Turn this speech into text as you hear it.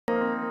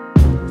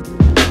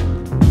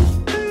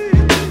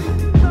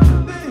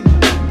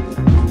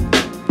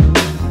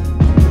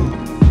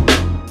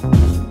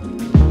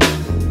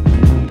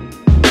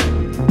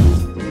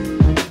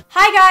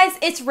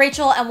it's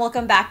Rachel and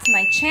welcome back to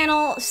my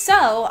channel.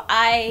 So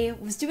I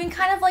was doing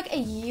kind of like a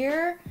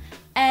year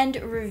end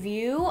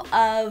review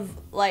of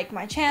like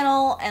my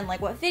channel and like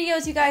what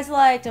videos you guys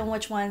liked and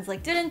which ones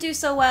like didn't do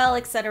so well,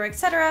 etc,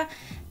 etc.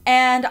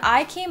 And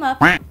I came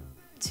up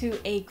to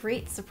a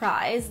great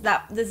surprise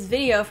that this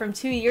video from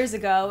 2 years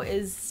ago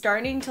is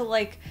starting to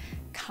like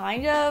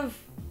kind of,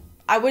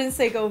 I wouldn't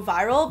say go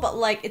viral, but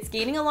like it's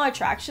gaining a lot of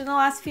traction in the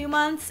last few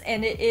months,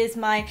 and it is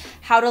my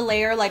how to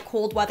layer like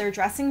cold weather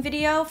dressing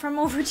video from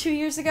over 2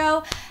 years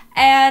ago.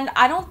 And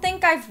I don't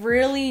think I've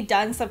really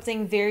done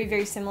something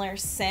very similar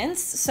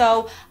since,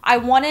 so I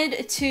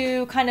wanted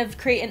to kind of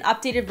create an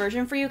updated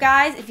version for you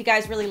guys if you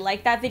guys really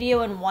liked that video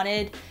and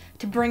wanted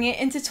to bring it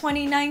into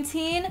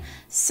 2019.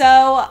 So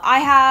I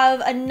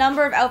have a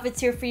number of outfits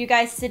here for you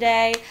guys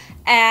today,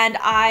 and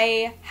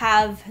I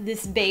have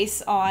this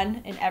base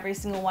on in every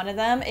single one of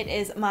them. It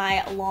is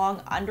my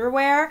long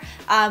underwear.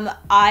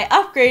 I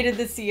upgraded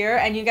this year,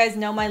 and you guys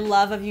know my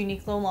love of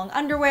Uniqlo long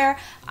underwear.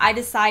 I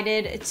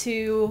decided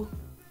to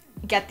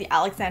get the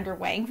Alexander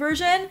Wang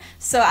version.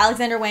 So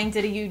Alexander Wang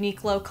did a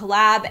Uniqlo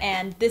collab,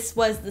 and this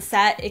was the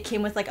set. It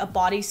came with like a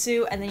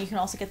bodysuit, and then you can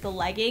also get the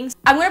leggings.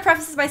 I'm going to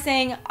preface this by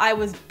saying I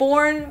was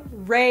born,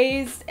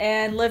 raised,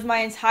 and lived my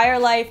entire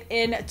life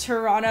in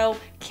Toronto,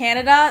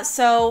 Canada,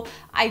 so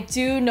I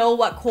do know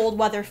what cold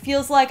weather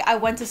feels like. I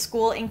went to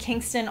school in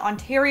Kingston,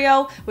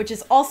 Ontario, which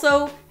is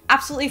also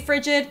absolutely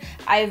frigid.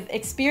 I've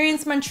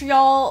experienced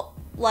Montreal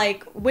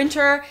like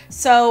winter,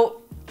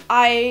 so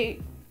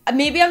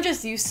maybe I'm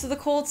just used to the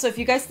cold. So if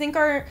you guys think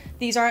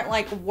these aren't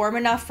like warm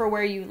enough for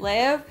where you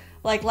live,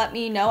 like let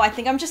me know. I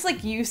think I'm just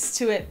like used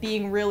to it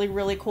being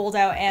really cold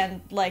out,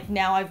 and like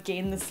now I've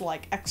gained this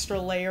like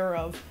extra layer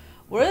of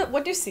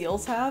what do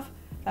seals have?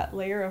 That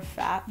layer of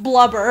fat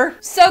blubber.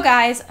 So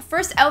guys,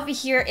 first outfit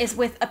here is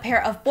with a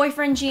pair of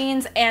boyfriend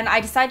jeans, and I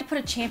decided to put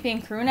a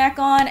champion crew neck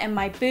on and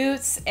my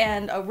boots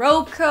and a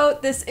robe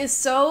coat. This is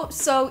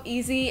so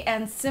easy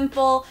and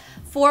simple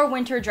for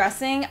winter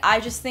dressing. I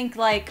just think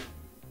like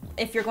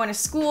if you're going to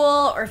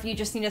school or if you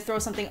just need to throw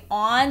something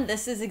on,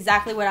 this is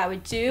exactly what I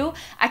would do.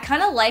 I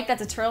kind of like that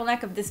the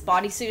turtleneck of this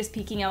bodysuit is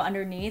peeking out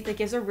underneath. It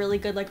gives a really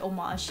good like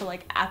homage to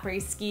like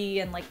après-ski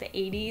and like the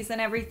 80s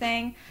and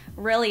everything.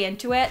 Really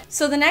into it.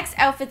 So the next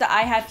outfit that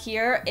I have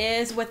here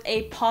is with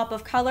a pop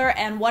of color,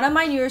 and one of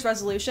my New Year's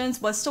resolutions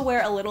was to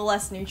wear a little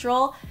less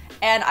neutral,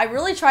 and I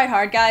really tried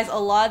hard, guys. A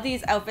lot of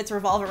these outfits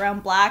revolve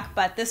around black,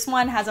 but this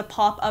one has a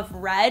pop of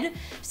red.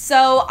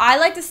 So I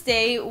like to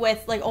stay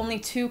with like only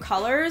 2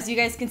 colors. You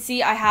guys can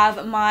see I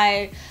have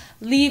my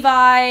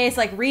Levi's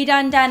like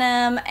redone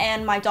denim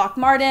and my Doc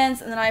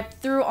Martens, and then I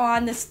threw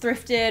on this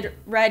thrifted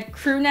red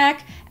crew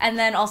neck and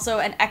then also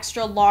an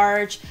extra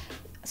large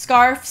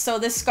scarf. So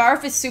this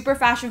scarf is super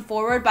fashion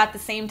forward, but at the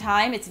same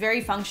time it's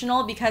very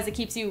functional because it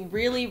keeps you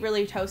really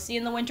toasty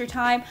in the winter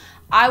time.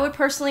 I would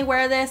personally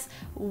wear this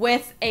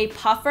with a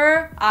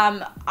puffer.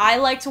 I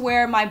like to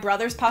wear my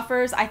brother's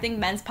puffers. I think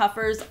men's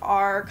puffers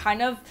are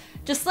kind of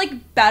just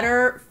like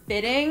better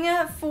fitting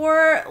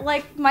for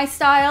like my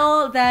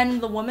style than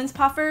the women's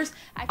puffers.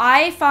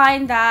 I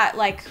find that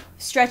like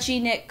stretchy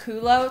knit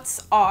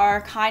culottes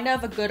are kind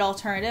of a good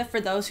alternative for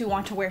those who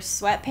want to wear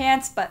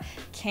sweatpants but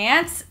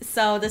can't.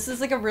 So this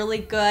is like a really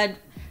good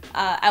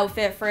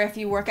outfit for if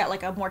you work at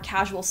like a more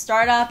casual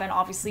startup and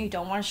obviously you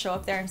don't want to show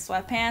up there in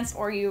sweatpants,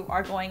 or you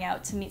are going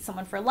out to meet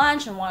someone for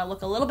lunch and want to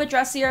look a little bit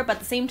dressier but at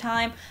the same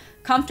time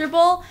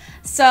comfortable.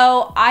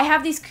 So I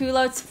have these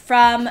culottes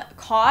from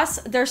COS.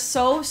 They're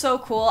so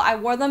cool. I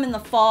wore them in the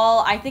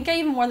fall. I think I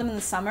even wore them in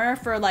the summer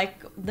for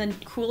like the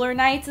cooler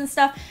nights and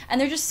stuff, and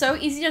they're just so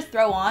easy to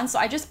throw on. So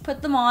I just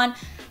put them on,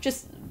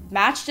 just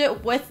matched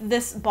it with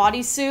this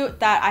bodysuit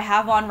that I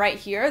have on right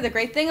here. The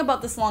great thing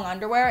about this long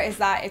underwear is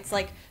that it's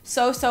like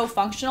so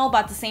functional, but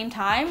at the same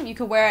time you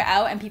can wear it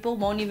out and people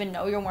won't even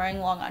know you're wearing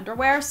long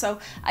underwear. So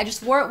I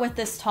just wore it with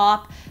this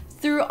top,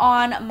 threw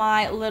on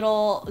my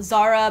little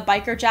Zara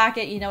biker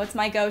jacket, you know it's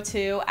my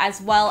go-to,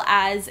 as well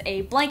as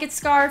a blanket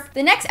scarf.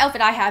 The next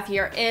outfit I have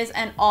here is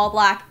an all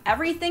black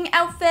everything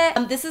outfit.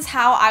 This is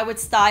how I would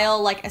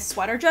style like a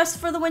sweater dress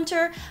for the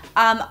winter.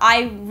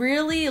 I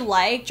really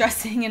like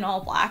dressing in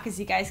all black, as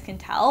you guys can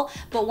tell,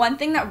 but one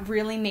thing that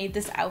really made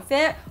this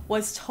outfit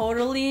was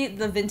totally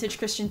the vintage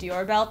Christian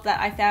Dior belt that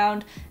I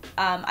found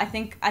I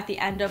think at the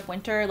end of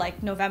winter,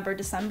 like November,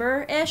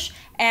 December-ish,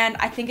 and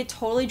I think it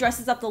totally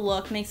dresses up the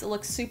look, makes it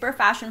look super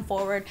fashion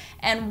forward.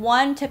 And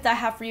one tip that I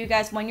have for you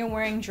guys when you're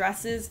wearing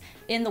dresses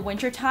in the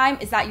winter time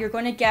is that you're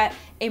going to get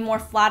a more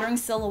flattering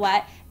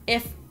silhouette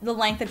if the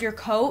length of your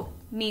coat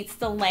meets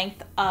the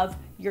length of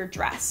your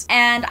dress.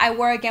 And I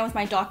wore it again with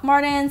my Doc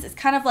Martens. It's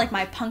kind of like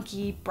my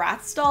punky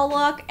Bratz doll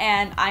look,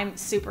 and I'm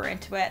super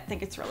into it. I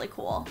think it's really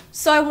cool.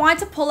 So I wanted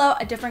to pull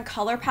out a different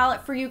color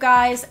palette for you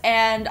guys,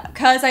 and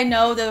because I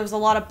know there was a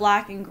lot of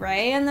black and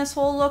gray in this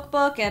whole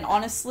lookbook, and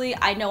honestly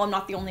I know I'm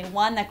not the only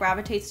one that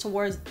gravitates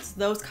towards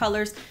those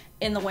colors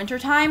in the winter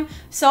time.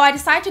 So I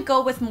decided to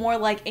go with more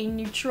like a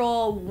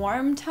neutral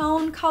warm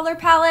tone color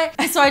palette.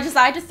 So I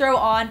decided to throw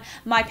on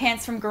my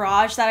pants from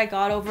Garage that I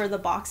got over the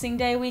Boxing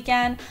Day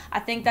weekend. I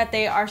think that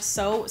they are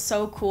so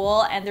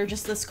cool, and they're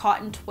just this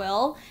cotton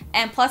twill,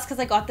 and plus because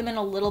I got them in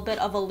a little bit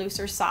of a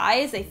looser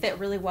size, they fit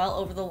really well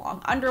over the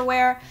long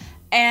underwear.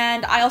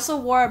 And I also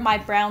wore my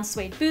brown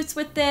suede boots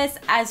with this,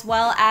 as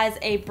well as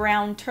a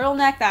brown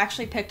turtleneck that I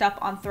actually picked up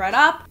on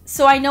thredUP.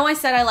 So I know I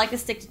said I like to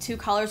stick to 2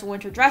 colors when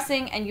winter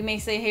dressing, and you may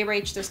say, hey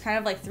Rach, there's kind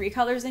of like 3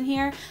 colors in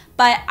here,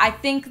 but I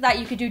think that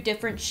you could do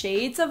different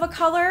shades of a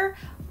color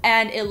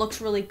and it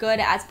looks really good.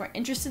 It adds more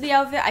interest to the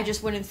outfit. I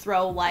just wouldn't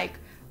throw like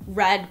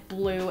red,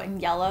 blue,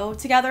 and yellow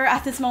together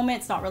at this moment.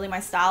 It's not really my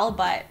style,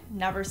 but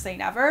never say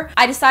never.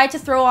 I decided to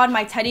throw on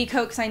my teddy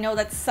coat because I know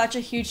that's such a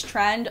huge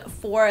trend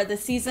for the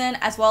season,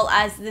 as well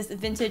as this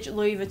vintage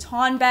Louis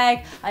Vuitton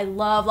bag. I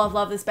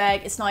love this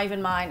bag. It's not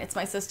even mine, it's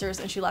my sister's,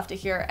 and she left it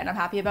here and I'm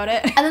happy about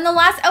it. And then the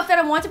last outfit,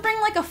 I want to bring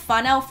like a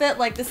fun outfit.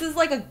 Like this is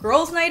like a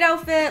girls' night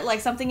outfit,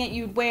 like something that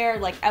you'd wear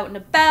like out and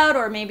about,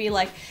 or maybe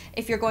like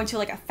if you're going to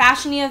like a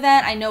fashion-y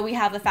event. I know we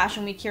have the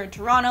Fashion Week here in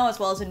Toronto as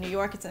well as in New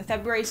York. It's in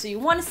February, so you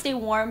want to stay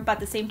warm but at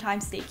the same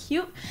time stay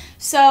cute.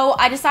 So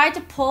I decided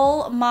to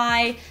pull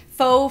my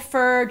faux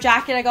fur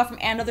jacket I got from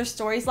 & Other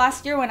Stories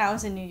last year when I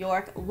was in New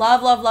York.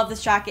 Love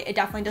this jacket. It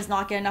definitely does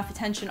not get enough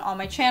attention on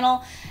my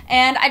channel,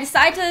 and I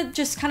decided to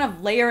just kind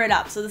of layer it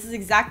up. So this is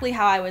exactly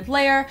how I would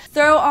layer.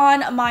 Throw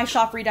on my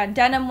Shop Redone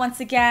denim once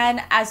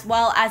again, as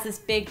well as this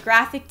big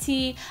graphic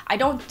tee. I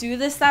don't do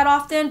this that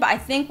often, but I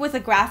think with a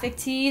graphic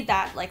tee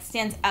that like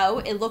stands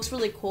out, it looks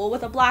really cool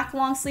with a black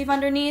long sleeve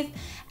underneath.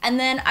 And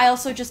then I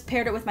also just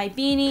paired it with my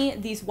beanie,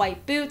 these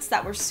white boots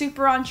that were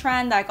super on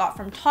trend that I got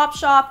from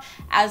Topshop,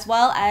 as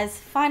well as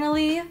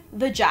finally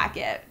the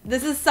jacket.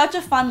 This is such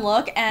a fun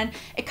look, and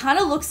it kind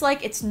of looks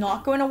like it's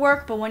not going to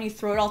work, but when you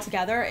throw it all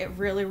together, it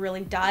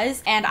really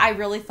does. And I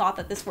really thought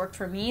that this worked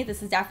for me.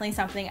 This is definitely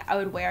something I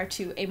would wear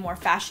to a more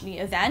fashion-y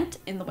event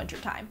in the winter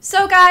time.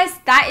 So guys,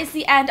 that is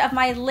the end of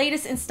my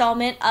latest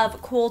installment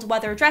of cold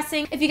weather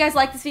dressing. If you guys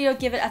like this video,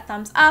 give it a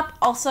thumbs up.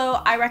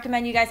 Also, I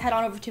recommend you guys head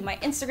on over to my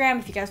Instagram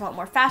if you guys want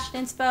more fashion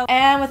inspo.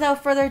 And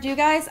without further ado,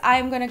 guys,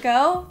 I'm gonna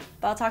go,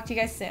 but I'll talk to you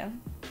guys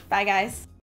soon. Bye, guys.